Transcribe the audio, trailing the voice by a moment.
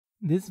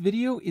This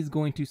video is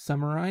going to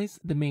summarize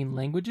the main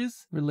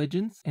languages,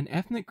 religions, and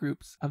ethnic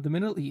groups of the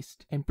Middle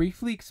East and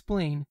briefly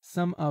explain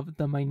some of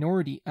the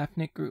minority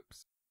ethnic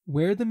groups.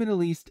 Where the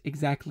Middle East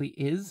exactly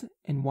is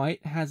and why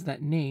it has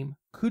that name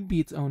could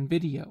be its own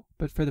video,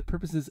 but for the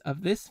purposes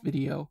of this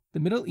video, the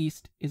Middle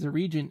East is a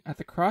region at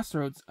the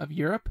crossroads of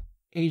Europe,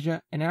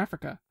 Asia, and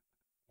Africa.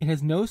 It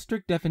has no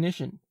strict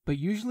definition, but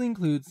usually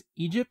includes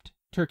Egypt,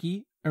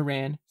 Turkey,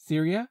 Iran,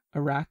 Syria,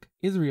 Iraq,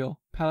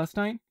 Israel,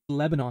 Palestine,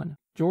 Lebanon,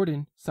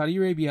 Jordan, Saudi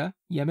Arabia,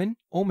 Yemen,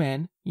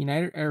 Oman,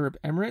 United Arab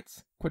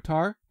Emirates,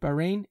 Qatar,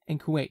 Bahrain, and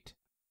Kuwait.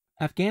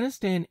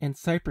 Afghanistan and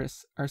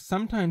Cyprus are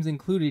sometimes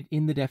included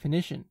in the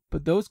definition,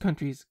 but those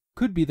countries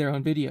could be their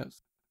own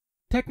videos.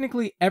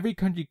 Technically, every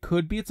country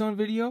could be its own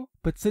video,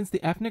 but since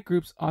the ethnic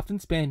groups often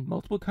span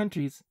multiple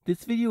countries,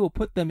 this video will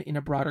put them in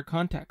a broader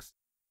context.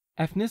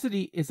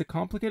 Ethnicity is a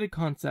complicated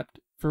concept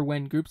for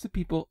when groups of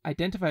people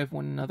identify with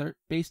one another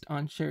based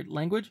on shared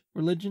language,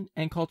 religion,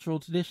 and cultural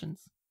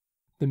traditions.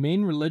 The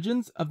main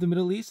religions of the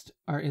Middle East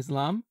are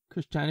Islam,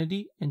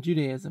 Christianity, and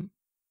Judaism.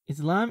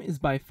 Islam is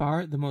by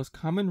far the most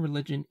common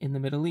religion in the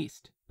Middle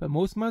East, but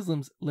most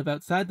Muslims live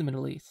outside the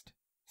Middle East.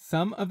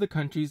 Some of the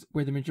countries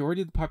where the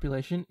majority of the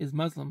population is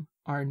Muslim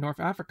are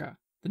North Africa,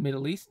 the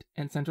Middle East,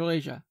 and Central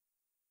Asia.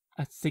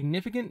 A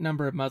significant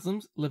number of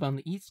Muslims live on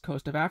the east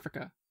coast of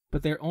Africa,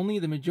 but they're only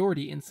the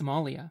majority in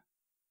Somalia.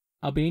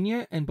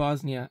 Albania and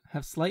Bosnia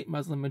have slight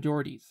Muslim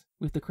majorities,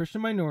 with the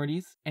Christian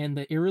minorities and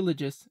the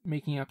irreligious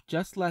making up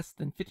just less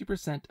than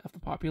 50% of the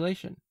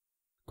population.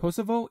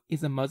 Kosovo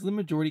is a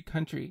Muslim-majority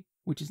country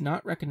which is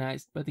not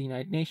recognized by the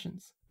United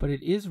Nations, but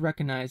it is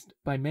recognized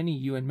by many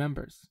UN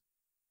members.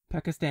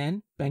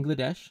 Pakistan,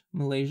 Bangladesh,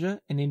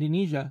 Malaysia, and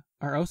Indonesia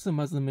are also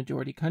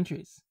Muslim-majority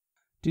countries.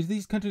 Due to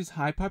these countries'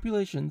 high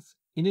populations,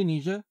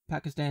 Indonesia,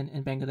 Pakistan,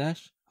 and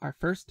Bangladesh are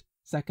first,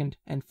 second,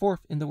 and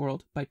fourth in the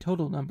world by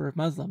total number of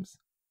Muslims.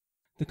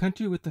 The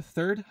country with the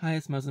third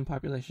highest Muslim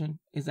population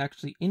is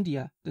actually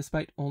India,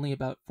 despite only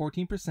about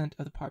 14%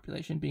 of the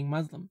population being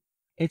Muslim.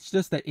 It's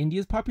just that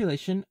India's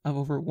population of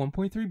over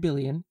 1.3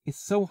 billion is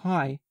so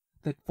high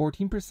that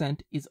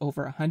 14% is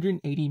over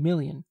 180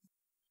 million.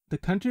 The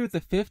country with the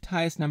fifth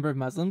highest number of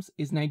Muslims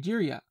is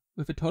Nigeria,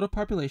 with a total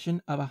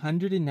population of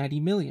 190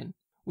 million,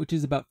 which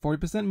is about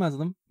 40%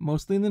 Muslim,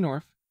 mostly in the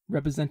north,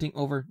 representing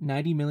over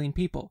 90 million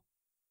people.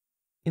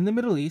 In the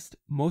Middle East,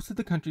 most of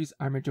the countries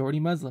are majority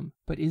Muslim,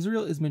 but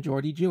Israel is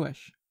majority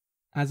Jewish.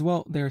 As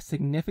well, there are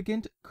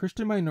significant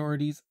Christian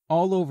minorities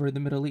all over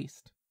the Middle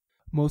East.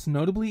 Most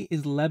notably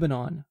is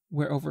Lebanon,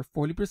 where over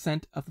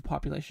 40% of the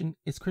population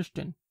is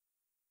Christian.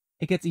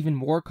 It gets even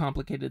more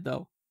complicated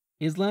though.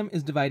 Islam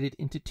is divided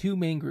into two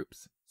main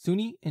groups,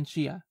 Sunni and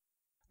Shia.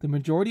 The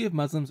majority of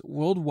Muslims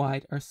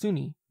worldwide are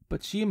Sunni,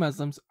 but Shia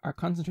Muslims are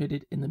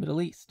concentrated in the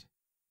Middle East.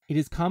 It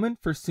is common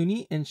for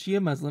Sunni and Shia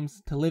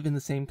Muslims to live in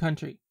the same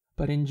country,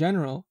 but in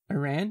general,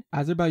 Iran,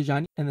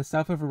 Azerbaijan, and the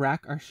south of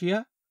Iraq are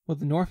Shia, while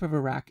the north of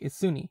Iraq is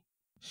Sunni.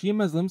 Shia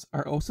Muslims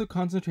are also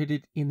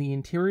concentrated in the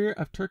interior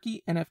of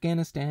Turkey and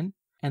Afghanistan,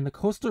 and the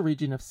coastal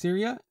region of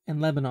Syria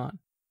and Lebanon.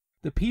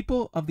 The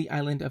people of the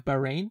island of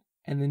Bahrain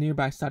and the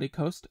nearby Saudi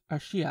coast are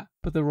Shia,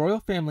 but the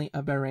royal family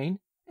of Bahrain,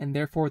 and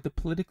therefore the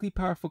politically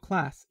powerful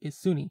class, is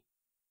Sunni.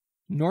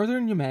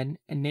 Northern Yemen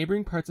and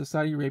neighboring parts of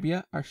Saudi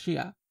Arabia are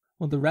Shia,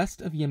 while the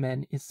rest of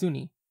Yemen is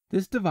Sunni.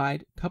 This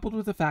divide, coupled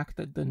with the fact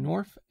that the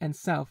north and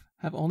south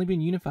have only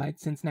been unified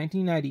since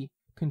 1990,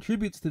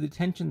 contributes to the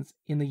tensions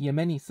in the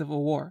Yemeni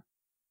Civil War.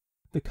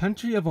 The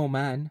country of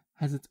Oman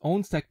has its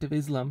own sect of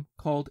Islam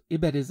called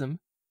Ibadism,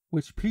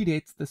 which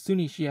predates the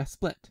sunni-shia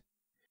split.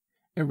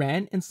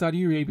 Iran and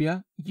Saudi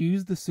Arabia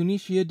use the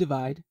sunni-shia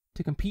divide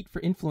to compete for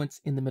influence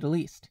in the Middle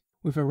East,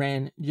 with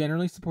Iran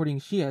generally supporting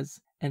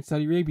Shias and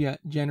Saudi Arabia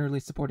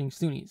generally supporting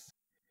Sunnis.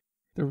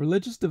 The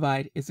religious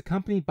divide is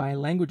accompanied by a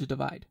language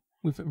divide,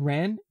 with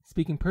Iran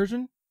speaking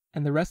Persian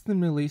and the rest of the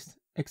Middle East,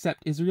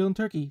 except Israel and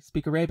Turkey,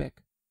 speak Arabic.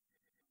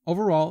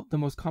 Overall, the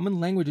most common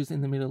languages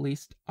in the Middle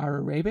East are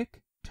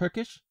Arabic,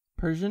 Turkish,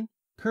 Persian,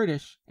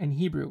 Kurdish, and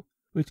Hebrew,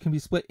 which can be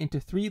split into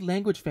three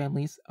language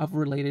families of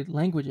related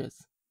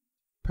languages.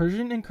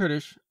 Persian and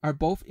Kurdish are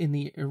both in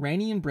the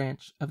Iranian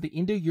branch of the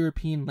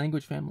Indo-European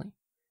language family.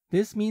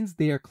 This means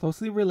they are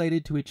closely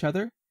related to each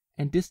other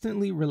and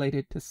distantly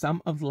related to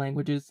some of the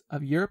languages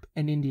of Europe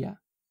and India.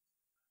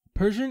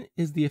 Persian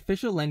is the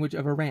official language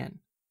of Iran,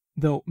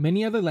 though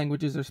many other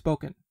languages are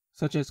spoken,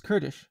 such as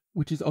Kurdish,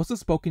 which is also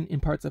spoken in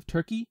parts of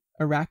Turkey,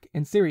 Iraq,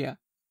 and Syria,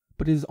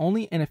 but it is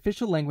only an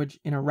official language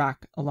in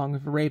Iraq along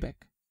with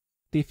Arabic.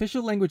 The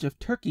official language of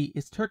Turkey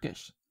is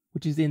Turkish,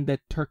 which is in the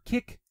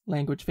Turkic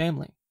language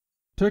family.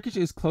 Turkish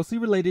is closely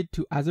related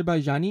to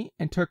Azerbaijani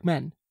and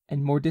Turkmen,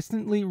 and more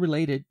distantly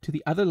related to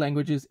the other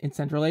languages in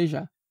Central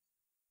Asia.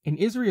 In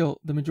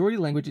Israel, the majority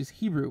language is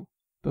Hebrew,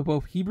 but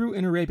both Hebrew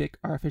and Arabic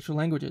are official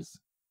languages.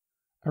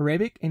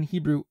 Arabic and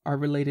Hebrew are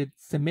related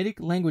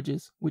Semitic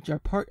languages which are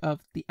part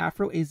of the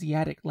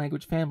Afro-Asiatic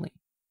language family.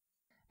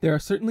 There are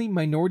certainly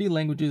minority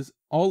languages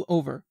all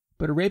over,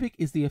 but Arabic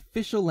is the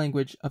official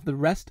language of the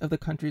rest of the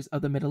countries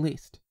of the Middle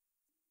East.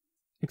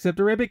 Except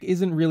Arabic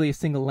isn't really a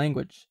single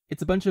language,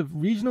 it's a bunch of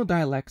regional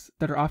dialects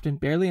that are often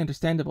barely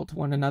understandable to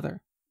one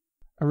another.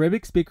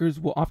 Arabic speakers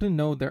will often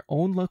know their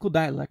own local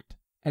dialect,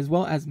 as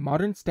well as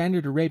modern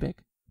standard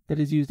Arabic that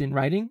is used in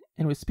writing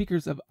and with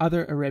speakers of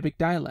other Arabic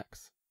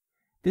dialects.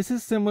 This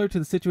is similar to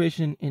the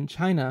situation in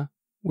China,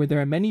 where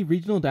there are many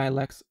regional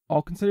dialects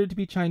all considered to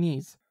be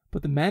Chinese,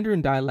 but the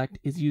Mandarin dialect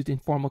is used in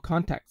formal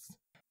contexts.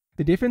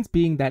 The difference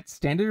being that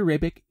Standard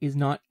Arabic is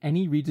not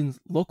any region's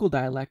local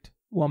dialect,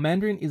 while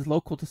Mandarin is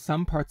local to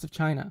some parts of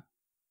China.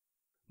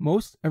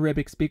 Most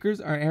Arabic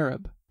speakers are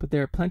Arab, but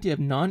there are plenty of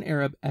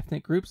non-Arab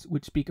ethnic groups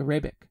which speak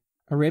Arabic.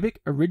 Arabic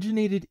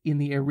originated in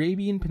the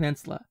Arabian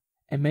Peninsula,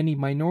 and many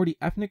minority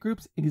ethnic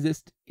groups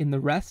exist in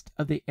the rest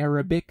of the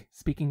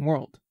Arabic-speaking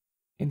world.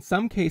 In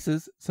some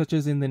cases, such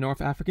as in the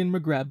North African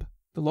Maghreb,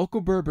 the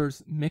local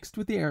Berbers mixed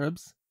with the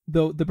Arabs,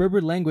 though the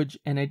Berber language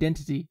and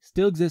identity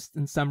still exists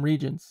in some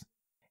regions.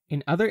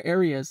 In other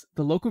areas,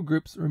 the local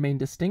groups remain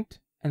distinct,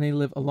 and they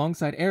live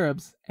alongside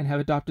Arabs and have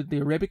adopted the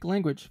Arabic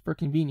language for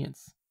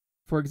convenience.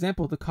 For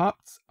example, the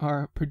Copts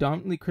are a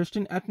predominantly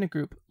Christian ethnic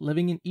group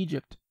living in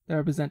Egypt that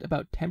represent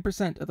about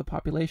 10% of the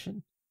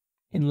population.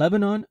 In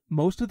Lebanon,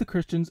 most of the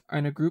Christians are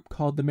in a group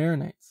called the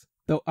Maronites,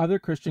 though other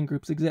Christian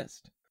groups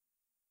exist.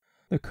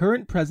 The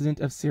current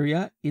president of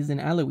Syria is an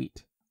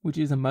Alawite, which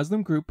is a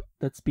Muslim group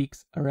that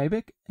speaks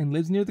Arabic and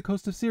lives near the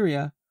coast of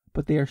Syria,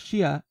 but they are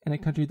Shia in a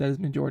country that is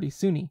majority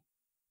Sunni.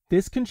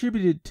 This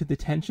contributed to the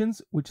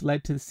tensions which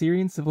led to the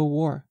Syrian Civil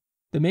War,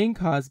 the main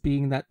cause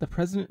being that the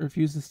president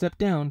refused to step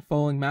down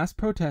following mass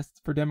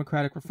protests for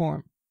democratic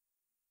reform.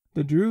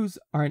 The Druze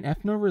are an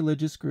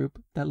ethno-religious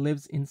group that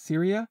lives in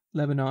Syria,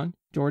 Lebanon,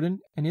 Jordan,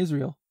 and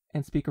Israel,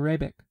 and speak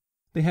Arabic.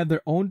 They have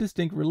their own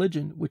distinct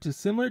religion, which is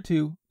similar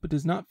to, but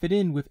does not fit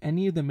in with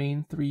any of the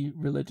main three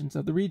religions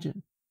of the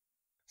region.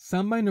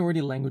 Some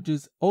minority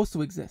languages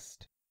also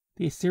exist.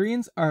 The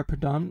Assyrians are a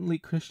predominantly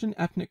Christian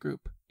ethnic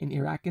group in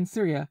Iraq and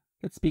Syria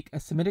that speak a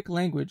Semitic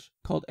language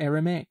called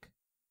Aramaic.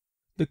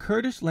 The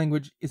Kurdish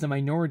language is a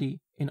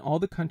minority in all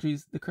the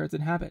countries the Kurds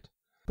inhabit,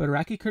 but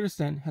Iraqi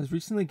Kurdistan has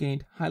recently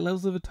gained high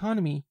levels of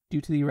autonomy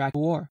due to the Iraqi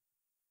War.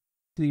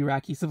 The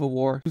Iraqi Civil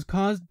War was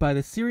caused by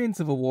the Syrian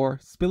Civil War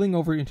spilling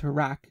over into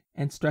Iraq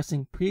and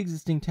stressing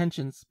pre-existing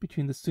tensions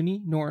between the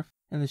Sunni North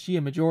and the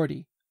Shia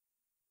majority.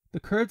 The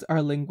Kurds are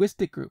a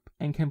linguistic group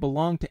and can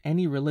belong to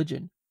any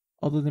religion,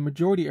 although the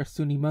majority are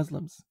Sunni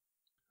Muslims.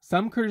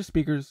 Some Kurdish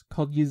speakers,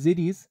 called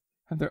Yazidis,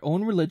 have their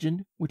own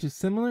religion, which is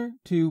similar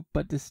to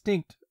but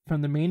distinct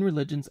from the main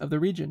religions of the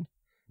region.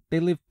 They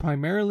live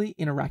primarily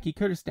in Iraqi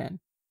Kurdistan.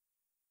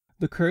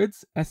 The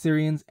Kurds,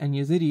 Assyrians, and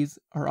Yazidis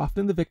are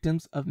often the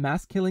victims of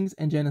mass killings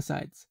and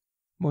genocides,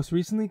 most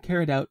recently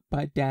carried out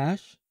by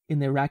Daesh in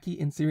the Iraqi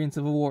and Syrian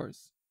civil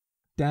wars.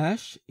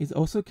 Daesh is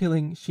also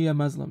killing Shia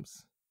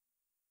Muslims.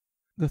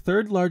 The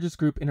third largest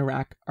group in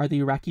Iraq are the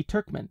Iraqi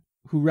Turkmen,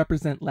 who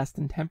represent less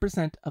than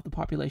 10% of the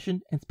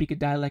population and speak a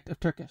dialect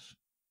of Turkish.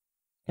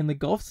 In the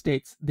Gulf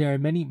states, there are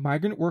many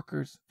migrant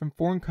workers from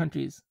foreign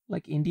countries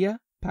like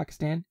India,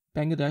 Pakistan,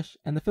 Bangladesh,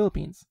 and the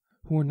Philippines,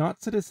 who are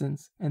not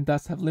citizens and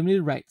thus have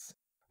limited rights,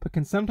 but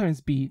can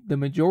sometimes be the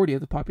majority of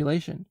the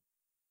population.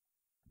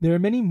 There are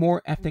many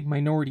more ethnic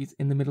minorities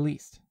in the Middle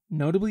East,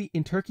 notably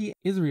in Turkey,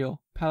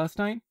 Israel,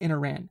 Palestine, and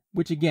Iran,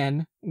 which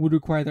again would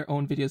require their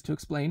own videos to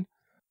explain.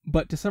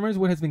 But to summarize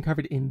what has been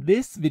covered in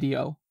this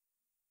video,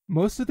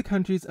 most of the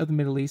countries of the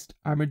Middle East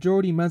are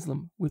majority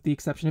Muslim with the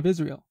exception of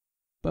Israel,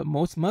 but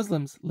most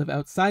Muslims live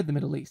outside the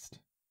Middle East.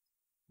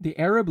 The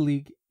Arab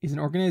League is an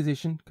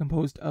organization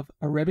composed of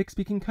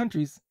Arabic-speaking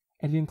countries,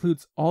 and it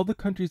includes all the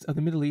countries of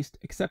the Middle East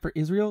except for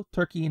Israel,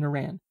 Turkey, and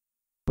Iran,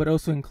 but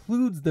also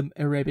includes the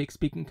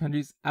Arabic-speaking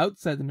countries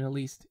outside the Middle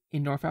East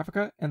in North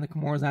Africa and the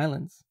Comoros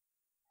Islands.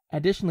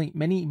 Additionally,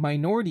 many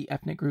minority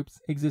ethnic groups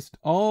exist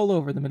all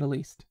over the Middle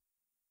East.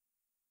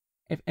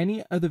 If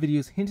any of the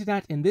videos hinted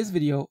at in this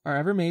video are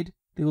ever made,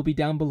 they will be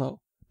down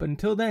below, but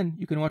until then,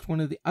 you can watch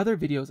one of the other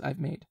videos I've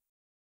made.